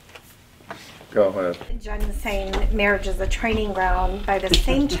go ahead. Jen is saying marriage is a training ground. By the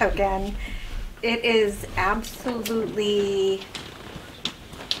same token, it is absolutely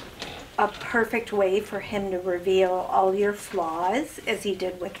a perfect way for him to reveal all your flaws, as he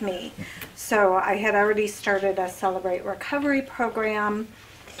did with me. So I had already started a Celebrate Recovery program,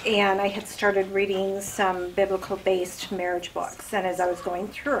 and I had started reading some biblical-based marriage books. And as I was going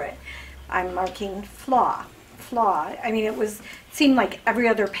through it, I'm marking flaw. I mean, it seemed like every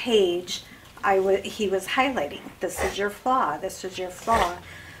other page he was highlighting, this is your flaw, this is your flaw.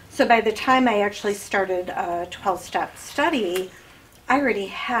 So by the time I actually started a 12-step study, I already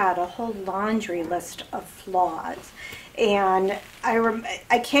had a whole laundry list of flaws. And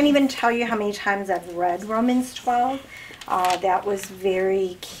I can't even tell you how many times I've read Romans 12. That was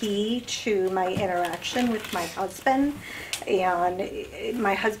very key to my interaction with my husband. And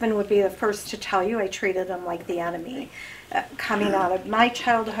my husband would be the first to tell you I treated him like the enemy. Coming out of my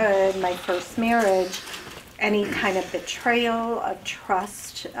childhood, my first marriage, any kind of betrayal of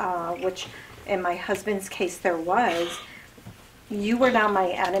trust, which in my husband's case there was, you were now my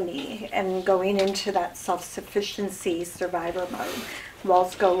enemy. And going into that self-sufficiency survivor mode,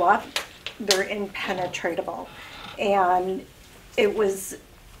 walls go up, they're impenetrable. And it was,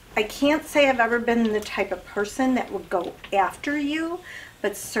 I can't say I've ever been the type of person that would go after you,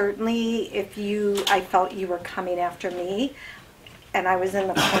 but certainly if I felt you were coming after me and I was in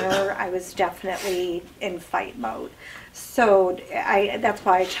the corner, I was definitely in fight mode. So that's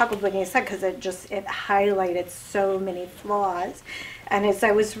why I chuckled when you said, because it highlighted so many flaws. And as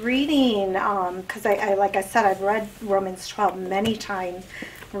I was reading, because like I said, I've read Romans 12 many times,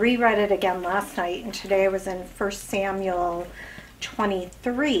 reread it again last night, and today I was in 1 Samuel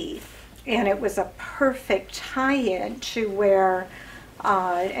 23, and it was a perfect tie-in to where,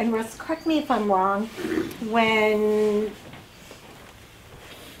 and Russ, correct me if I'm wrong, when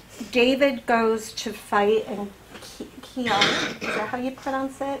David goes to fight in Keon, is that how you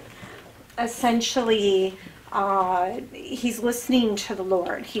pronounce it? Essentially, he's listening to the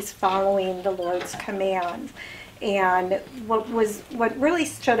Lord. He's following the Lord's command. And what really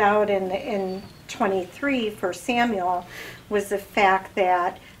stood out in 23 for Samuel was the fact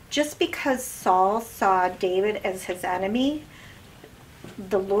that just because Saul saw David as his enemy,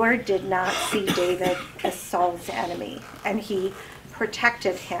 the Lord did not see David as Saul's enemy, and he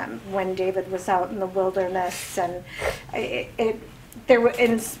protected him when David was out in the wilderness. And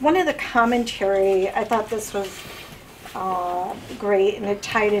in one of the commentary, I thought this was great, and it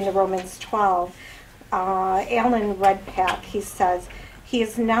tied into Romans 12. Alan Redpath, he says, he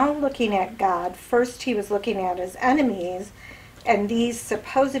is now looking at God. First he was looking at his enemies and these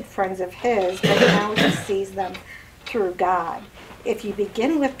supposed friends of his, but now he sees them through God. If you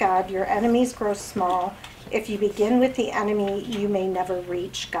begin with God, your enemies grow small. If you begin with the enemy, you may never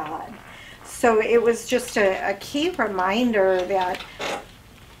reach God. So it was just a key reminder that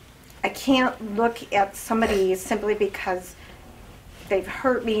I can't look at somebody simply because they've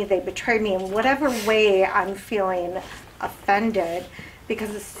hurt me, they betrayed me, in whatever way I'm feeling offended,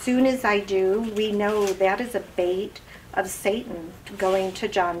 because as soon as I do, we know that is a bait of Satan. Going to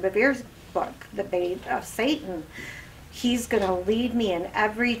John Bevere's book, The Bait of Satan, he's going to lead me in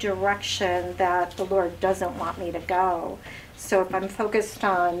every direction that the Lord doesn't want me to go. So if I'm focused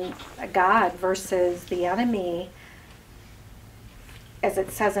on God versus the enemy, as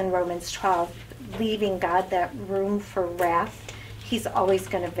it says in Romans 12, leaving God that room for wrath, he's always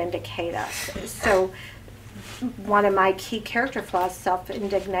going to vindicate us. So one of my key character flaws,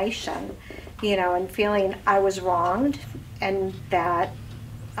 self-indignation, and feeling I was wronged and that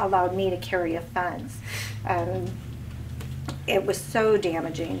allowed me to carry offense. It was so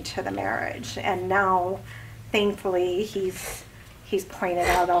damaging to the marriage, and now, thankfully, he's pointed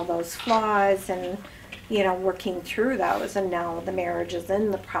out all those flaws and, you know, working through those, and now the marriage is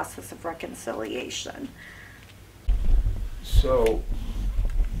in the process of reconciliation. So,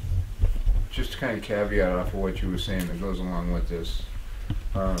 just to kind of caveat off of what you were saying that goes along with this,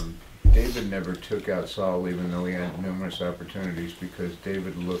 David never took out Saul even though he had numerous opportunities, because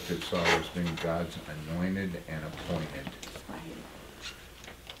David looked at Saul as being God's anointed and appointed.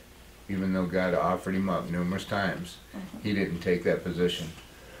 Even though God offered him up numerous times, he didn't take that position.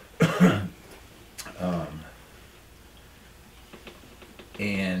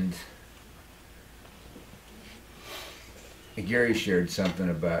 And Gary shared something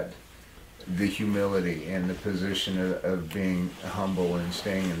about the humility and the position of being humble and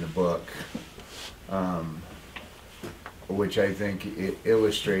staying in the book, which I think it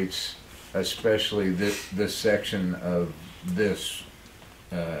illustrates especially this section of this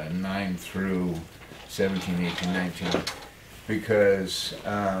 9 through 17, 18, 19, because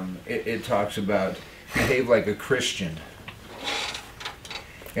it talks about behave like a Christian.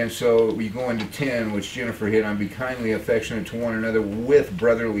 And so we go into 10, which Jennifer hit on, be kindly affectionate to one another with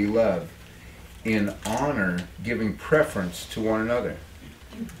brotherly love, in honor, giving preference to one another.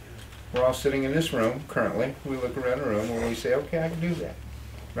 We're all sitting in this room currently. We look around the room and we say, okay, I can do that,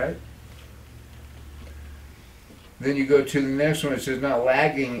 right? Then you go to the next one. It says, not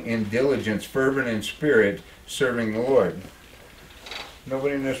lagging in diligence, fervent in spirit, serving the Lord.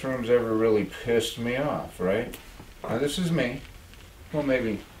 Nobody in this room's ever really pissed me off, right? Now this is me. Well,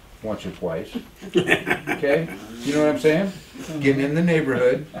 maybe once or twice. Okay? You know what I'm saying? Getting in the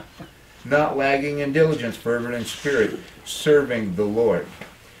neighborhood. Not lagging in diligence, fervent in spirit, serving the Lord.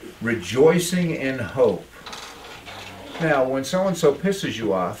 Rejoicing in hope. Now, when so-and-so pisses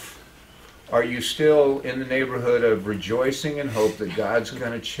you off, are you still in the neighborhood of rejoicing in hope that God's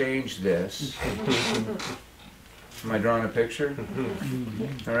going to change this? Am I drawing a picture?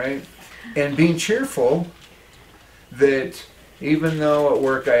 All right? And being cheerful that even though at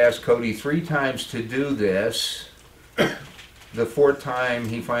work I asked Cody 3 times to do this, the 4th time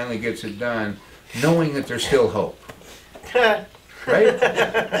he finally gets it done, knowing that there's still hope. Right?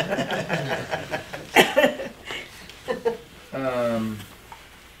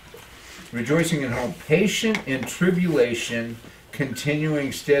 Rejoicing in hope, patient in tribulation,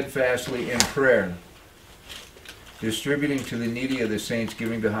 continuing steadfastly in prayer, distributing to the needy of the saints,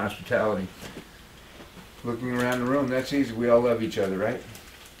 giving to hospitality. Looking around the room, that's easy. We all love each other, right?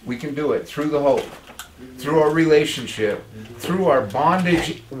 We can do it through the hope, through our relationship, through our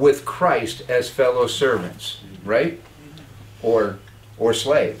bondage with Christ as fellow servants, right? Or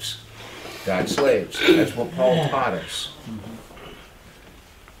slaves. God's slaves. That's what Paul taught us.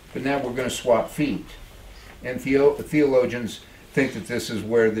 But now we're going to swap feet. And theologians think that this is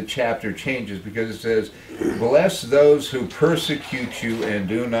where the chapter changes, because it says, bless those who persecute you and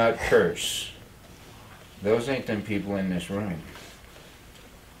do not curse. Those ain't them people in this room.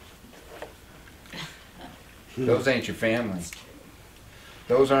 Those ain't your family.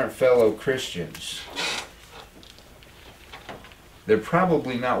 Those aren't fellow Christians. They're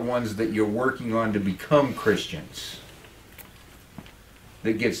probably not ones that you're working on to become Christians.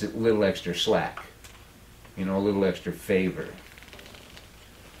 That gets a little extra slack. You know, a little extra favor.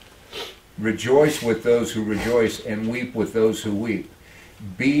 Rejoice with those who rejoice and weep with those who weep.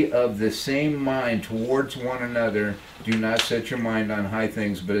 Be of the same mind towards one another. Do not set your mind on high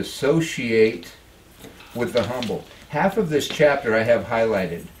things, but associate with the humble. Half of this chapter I have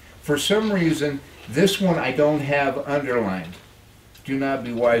highlighted. For some reason, this one I don't have underlined. Do not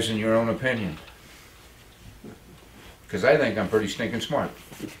be wise in your own opinion. Because I think I'm pretty stinking smart.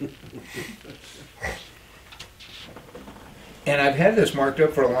 And I've had this marked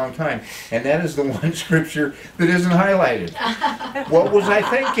up for a long time, and that is the one scripture that isn't highlighted. What was I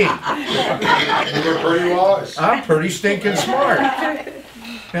thinking? You're pretty wise. I'm pretty stinking smart.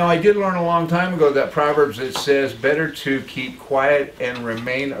 Now, I did learn a long time ago that Proverbs that says, better to keep quiet and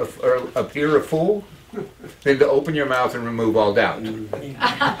remain appear a fool than to open your mouth and remove all doubt.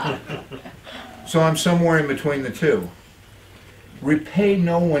 So I'm somewhere in between the two. Repay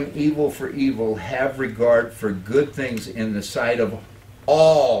no one evil for evil. Have regard for good things in the sight of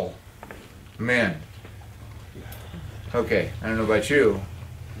all men. Okay, I don't know about you,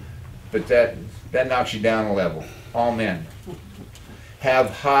 but that knocks you down a level. All men. Have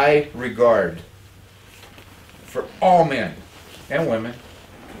high regard for all men and women.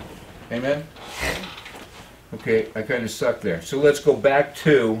 Amen? Okay, I kind of sucked there. So let's go back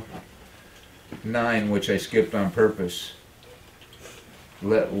to 9, which I skipped on purpose.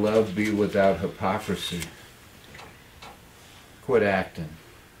 Let love be without hypocrisy. Quit acting.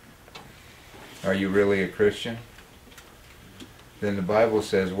 Are you really a Christian? Then the Bible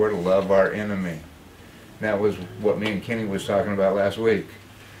says we're to love our enemy. That was what me and Kenny was talking about last week.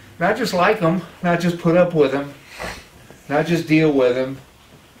 Not just like them, not just put up with them, not just deal with them,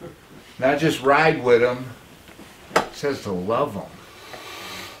 not just ride with them. It says to love them.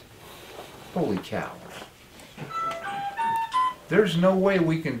 Holy cow. There's no way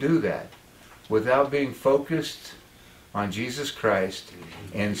we can do that without being focused on Jesus Christ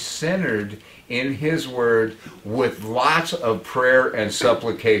and centered in His Word with lots of prayer and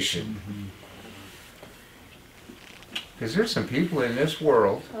supplication. Because there's some people in this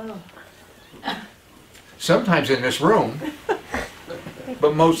world, sometimes in this room,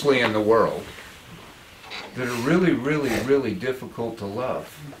 but mostly in the world, that are really, really, really difficult to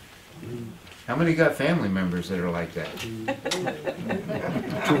love. How many got family members that are like that?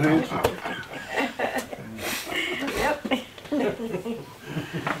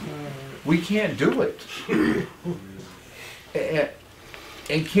 We can't do it.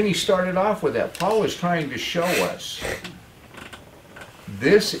 And Kenny started off with that. Paul is trying to show us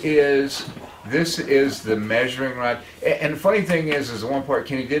this is the measuring rod. And the funny thing is the one part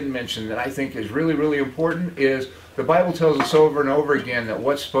Kenny didn't mention that I think is really, really important is the Bible tells us over and over again that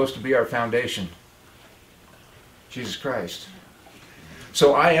what's supposed to be our foundation? Jesus Christ.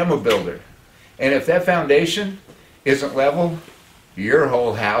 So I am a builder. And if that foundation isn't level, your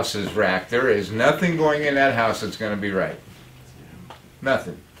whole house is wrecked. There is nothing going in that house that's going to be right.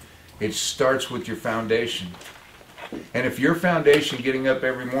 Nothing. It starts with your foundation. And if your foundation getting up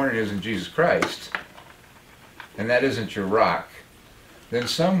every morning isn't Jesus Christ, and that isn't your rock, then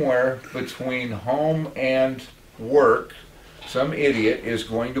somewhere between home and work, some idiot is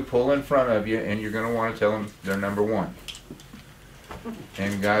going to pull in front of you and you're going to want to tell them they're number one.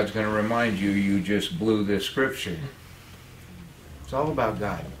 And God's going to remind you, you just blew this scripture. It's all about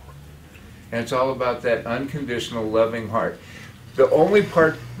God. And it's all about that unconditional loving heart. The only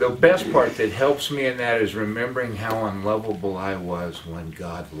part, the best part that helps me in that is remembering how unlovable I was when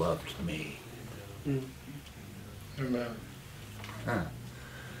God loved me. Amen. Huh.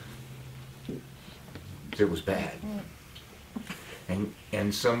 It was bad.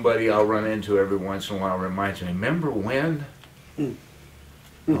 And somebody I'll run into every once in a while reminds me, remember when?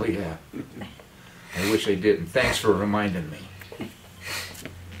 Oh yeah. I wish I didn't. Thanks for reminding me.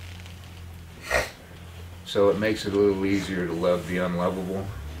 So it makes it a little easier to love the unlovable,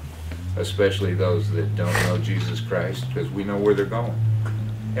 especially those that don't know Jesus Christ, because we know where they're going.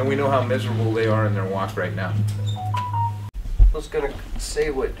 And we know how miserable they are in their walk right now. I was going to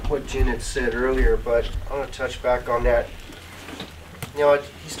say what Jen had said earlier, but I want to touch back on that. You know,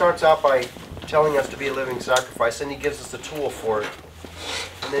 he starts out by telling us to be a living sacrifice, and he gives us the tool for it.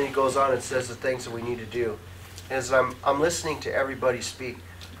 And then he goes on and says the things that we need to do. And as I'm listening to everybody speak,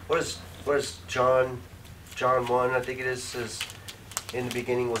 what is John 1, I think it is, says, in the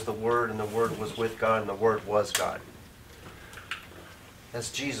beginning was the Word, and the Word was with God, and the Word was God.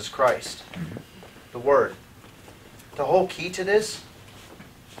 That's Jesus Christ, the Word. The whole key to this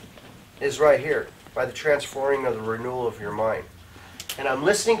is right here, by the transforming of the renewal of your mind. And I'm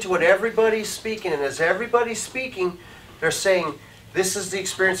listening to what everybody's speaking, and as everybody's speaking, they're saying, this is the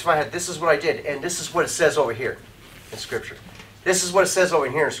experience I had, this is what I did, and this is what it says over here in Scripture. This is what it says over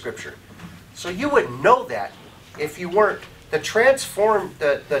here in Scripture. So you wouldn't know that if you weren't. The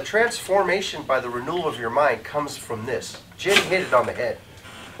transformation by the renewal of your mind comes from this. Jim hit it on the head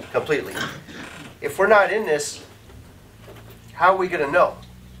completely. If we're not in this, how are we going to know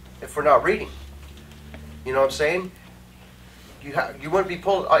if we're not reading? You know what I'm saying? You wouldn't be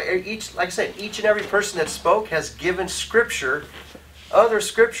pulled. Like I said, each and every person that spoke has given scripture, other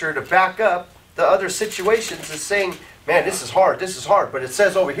scripture to back up the other situations. Is saying, man, this is hard, but it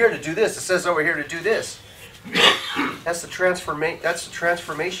says over here to do this. It says over here to do this. That's the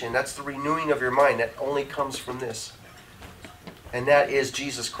transformation. That's the renewing of your mind. That only comes from this, and that is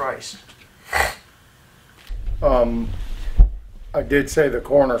Jesus Christ. I did say the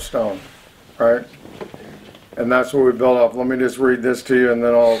cornerstone, right? And that's what we built up. Let me just read this to you, and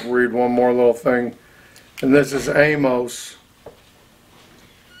then I'll read one more little thing. And this is Amos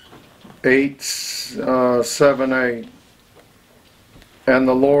 8:7-8. And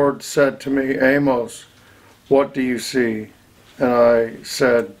the Lord said to me, Amos, what do you see? And I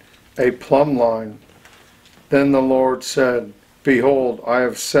said, a plumb line. Then the Lord said, behold, I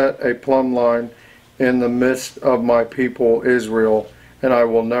have set a plumb line in the midst of my people Israel, and I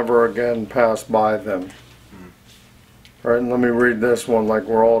will never again pass by them. All right, and let me read this one like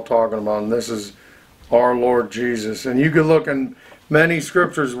we're all talking about, and this is our Lord Jesus. And you can look in many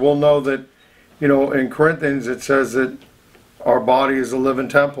scriptures, we'll know that, you know, in Corinthians it says that our body is a living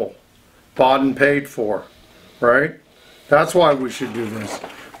temple, bought and paid for, right? That's why we should do this.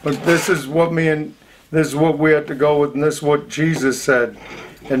 But this is what this is what we have to go with, and this is what Jesus said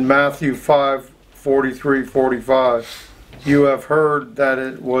in Matthew 5:43, 45. You have heard that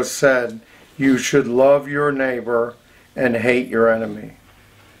it was said, you should love your neighbor and hate your enemy.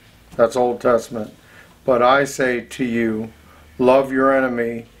 That's Old Testament. But I say to you, love your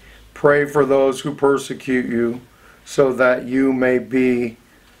enemy, pray for those who persecute you, so that you may be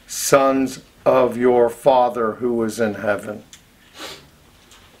sons of your Father who is in heaven.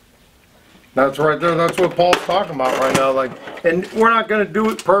 That's right there. That's what Paul's talking about right now. Like, and we're not going to do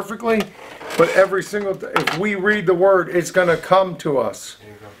it perfectly, but every single if we read the Word, it's going to come to us,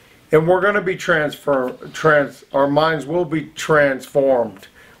 and we're going to be our minds will be transformed,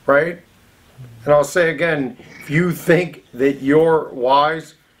 right? And I'll say again, if you think that you're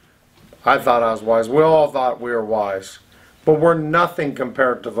wise, I thought I was wise. We all thought we were wise, but we're nothing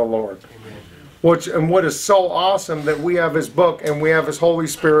compared to the Lord. What is so awesome that we have His book and we have His Holy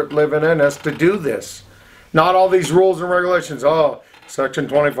Spirit living in us to do this. Not all these rules and regulations. Oh, section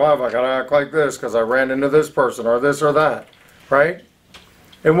 25, I gotta act like this because I ran into this person or this or that, right?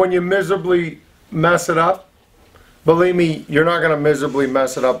 And when you miserably mess it up, believe me, you're not gonna miserably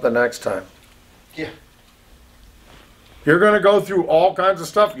mess it up the next time. Yeah. You're gonna go through all kinds of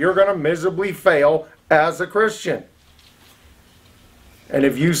stuff. You're gonna miserably fail as a Christian. And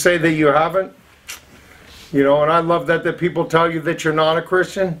if you say that you haven't, you know, and I love that people tell you that you're not a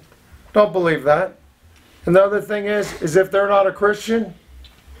Christian. Don't believe that. And the other thing is if they're not a Christian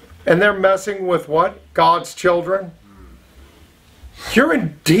and they're messing with what? God's children. You're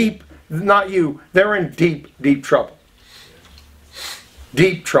in deep, not you, they're in deep, deep trouble.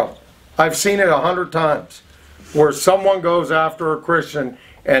 Deep trouble. I've seen it 100 times where someone goes after a Christian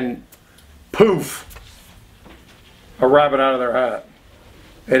and poof, a rabbit out of their hat.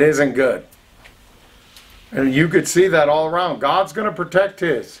 It isn't good. And you could see that all around. God's going to protect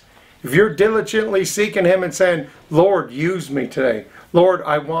His. If you're diligently seeking Him and saying, Lord, use me today. Lord,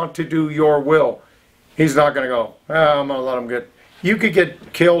 I want to do your will. He's not going to go, I'm going to let him get... You could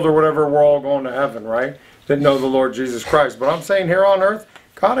get killed or whatever. We're all going to heaven, right? That know the Lord Jesus Christ. But I'm saying here on earth,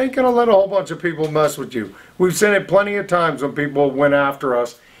 God ain't going to let a whole bunch of people mess with you. We've seen it plenty of times when people went after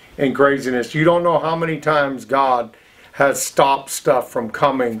us in craziness. You don't know how many times God has stopped stuff from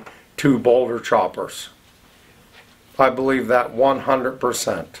coming to boulder choppers. I believe that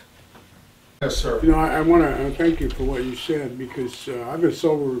 100%. Yes, sir. You know, I want to thank you for what you said, because I've been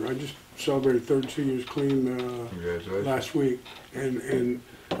sober. I just celebrated 32 years clean last week, and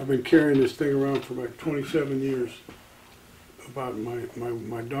I've been carrying this thing around for like 27 years. About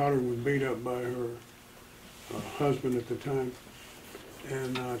my daughter was beat up by her husband at the time,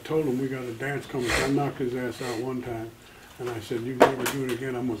 and I told him we got a dance coming. So I knocked his ass out one time, and I said, "You never do it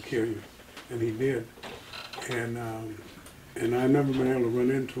again, I'm gonna kill you," and he did. And I've never been able to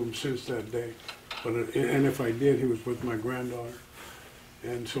run into him since that day. But and if I did, he was with my granddaughter,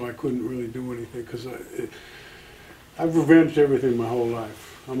 and so I couldn't really do anything, because I've revenged everything my whole life.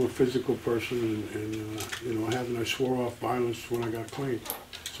 I'm a physical person, and you know, I swore off violence when I got clean,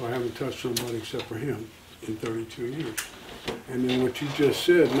 so I haven't touched somebody except for him in 32 years. And then what you just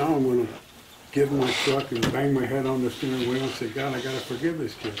said, now I'm going to get in my truck and bang my head on the steering wheel and say, God, I got to forgive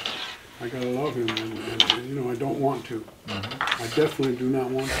this kid. I got to love him, and you know, I don't want to. I definitely do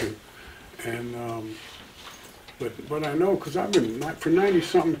not want to. And but I know, because I've been, for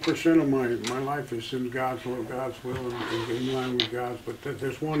 90-something% of my life is in God's will, and in line with God's. But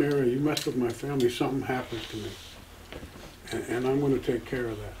there's one area, you mess with my family, something happens to me, and I'm going to take care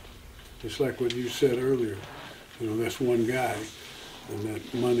of that. Just like what you said earlier, you know, that's one guy, and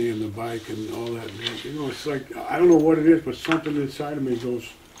that money and the bike and all that. You know, it's like, I don't know what it is, but something inside of me goes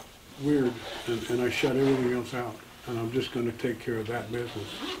weird, and I shut everything else out, and I'm just going to take care of that business.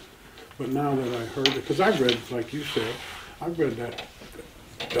 But now that I heard it, because I've read, like you said, I've read that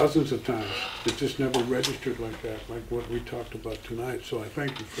dozens of times. It just never registered like that, like what we talked about tonight. So I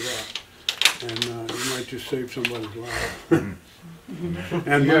thank you for that. And you might just save somebody's life. And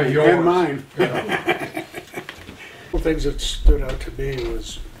mine. One things that stood out to me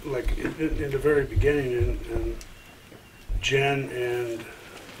was, like, in the very beginning, and Jen and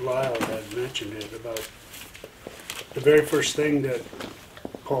Lyle had mentioned it, about the very first thing that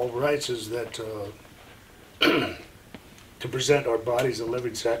Paul writes is that to present our bodies a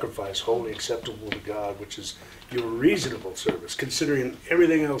living sacrifice, wholly acceptable to God, which is your reasonable service, considering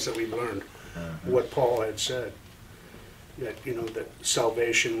everything else that we've learned, what Paul had said, that, you know, that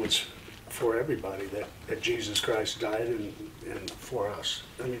salvation was for everybody, that Jesus Christ died and for us.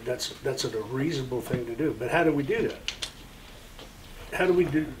 I mean, that's a reasonable thing to do. But how do we do that? How do we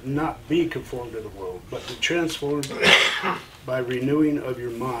not be conformed to the world, but to transform by renewing of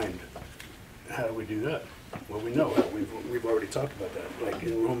your mind? How do we do that? Well, we know how. We've already talked about that. Like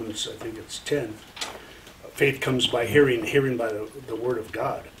in Romans, I think it's 10, faith comes by hearing, hearing by the word of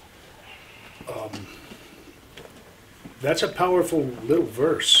God. That's a powerful little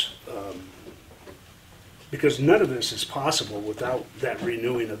verse, because none of this is possible without that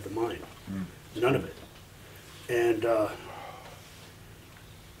renewing of the mind. None of it. And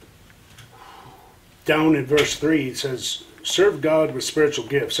down in verse 3, it says, serve God with spiritual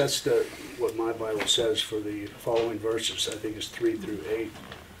gifts. That's what my Bible says for the following verses. I think it's 3 through 8.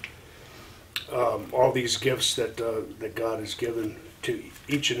 All these gifts that God has given to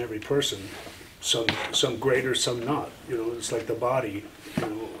each and every person, some greater, some not. You know, it's like the body. You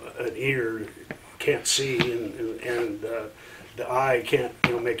know, an ear can't see, and the eye can't,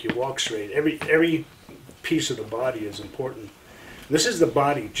 you know, make you walk straight. Every piece of the body is important. This is the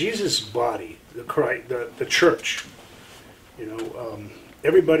body, Jesus' body, the church. You know,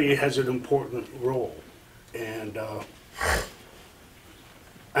 everybody has an important role, and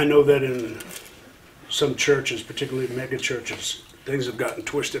I know that in some churches, particularly mega churches, things have gotten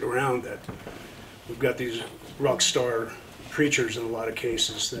twisted around. That we've got these rock star preachers in a lot of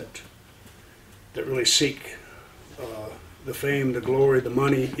cases that really seek the fame, the glory, the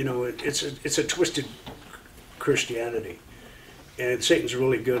money. You know, it's a twisted Christianity. And Satan's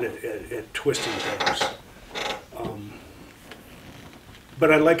really good at twisting things.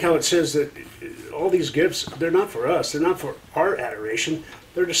 But I like how it says that all these gifts, they're not for us. They're not for our adoration.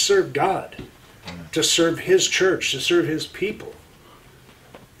 They're to serve God, to serve His church, to serve His people.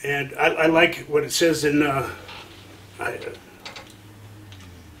 And I like what it says in the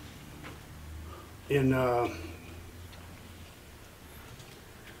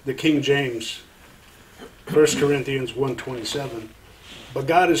King James, 1 Corinthians 1:27. But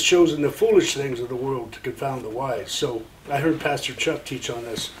God has chosen the foolish things of the world to confound the wise. So I heard Pastor Chuck teach on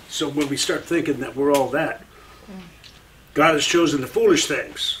this. So when we start thinking that we're all that, God has chosen the foolish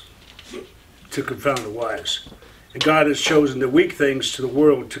things to confound the wise. And God has chosen the weak things to the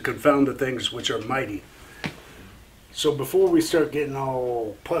world to confound the things which are mighty. So before we start getting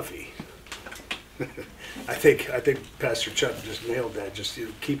all puffy, I think Pastor Chuck just nailed that. Just, you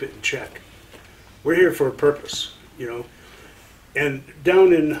know, keep it in check. We're here for a purpose, you know. And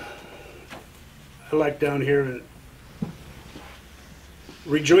I like down here in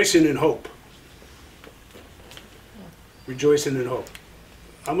rejoicing in hope. Rejoicing in hope.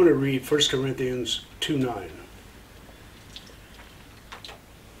 I'm going to read 1 Corinthians 2:9.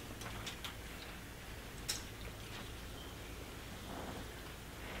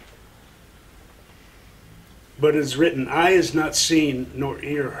 But it is written, eye has not seen, nor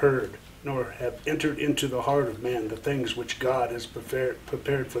ear heard, nor have entered into the heart of man the things which God has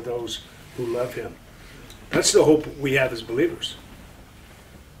prepared for those who love Him. That's the hope we have as believers.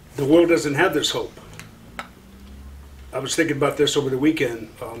 The world doesn't have this hope. I was thinking about this over the weekend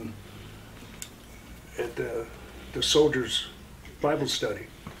at the soldiers' Bible study.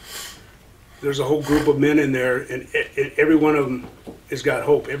 There's a whole group of men in there, and every one of them has got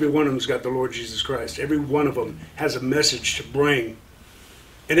hope. Every one of them's got the Lord Jesus Christ. Every one of them has a message to bring.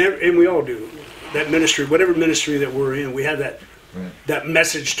 And we all do. That ministry, whatever ministry that we're in, we have that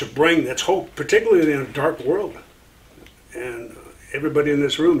message to bring that's hope, particularly in a dark world. And everybody in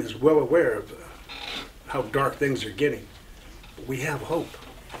this room is well aware of how dark things are getting. But we have hope.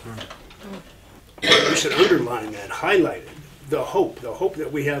 We should underline that, highlight it. The hope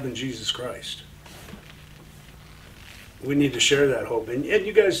that we have in Jesus Christ. We need to share that hope. And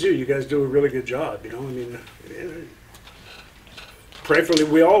you guys do. You guys do a really good job, you know. I mean, prayerfully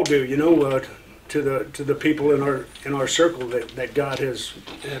we all do, you know, to the people in our circle that God has,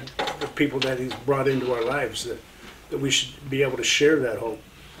 and the people that He's brought into our lives, that we should be able to share that hope.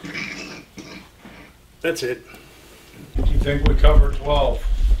 That's it. Do you think we covered 12?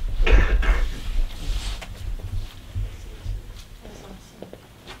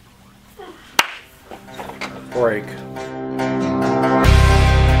 Break.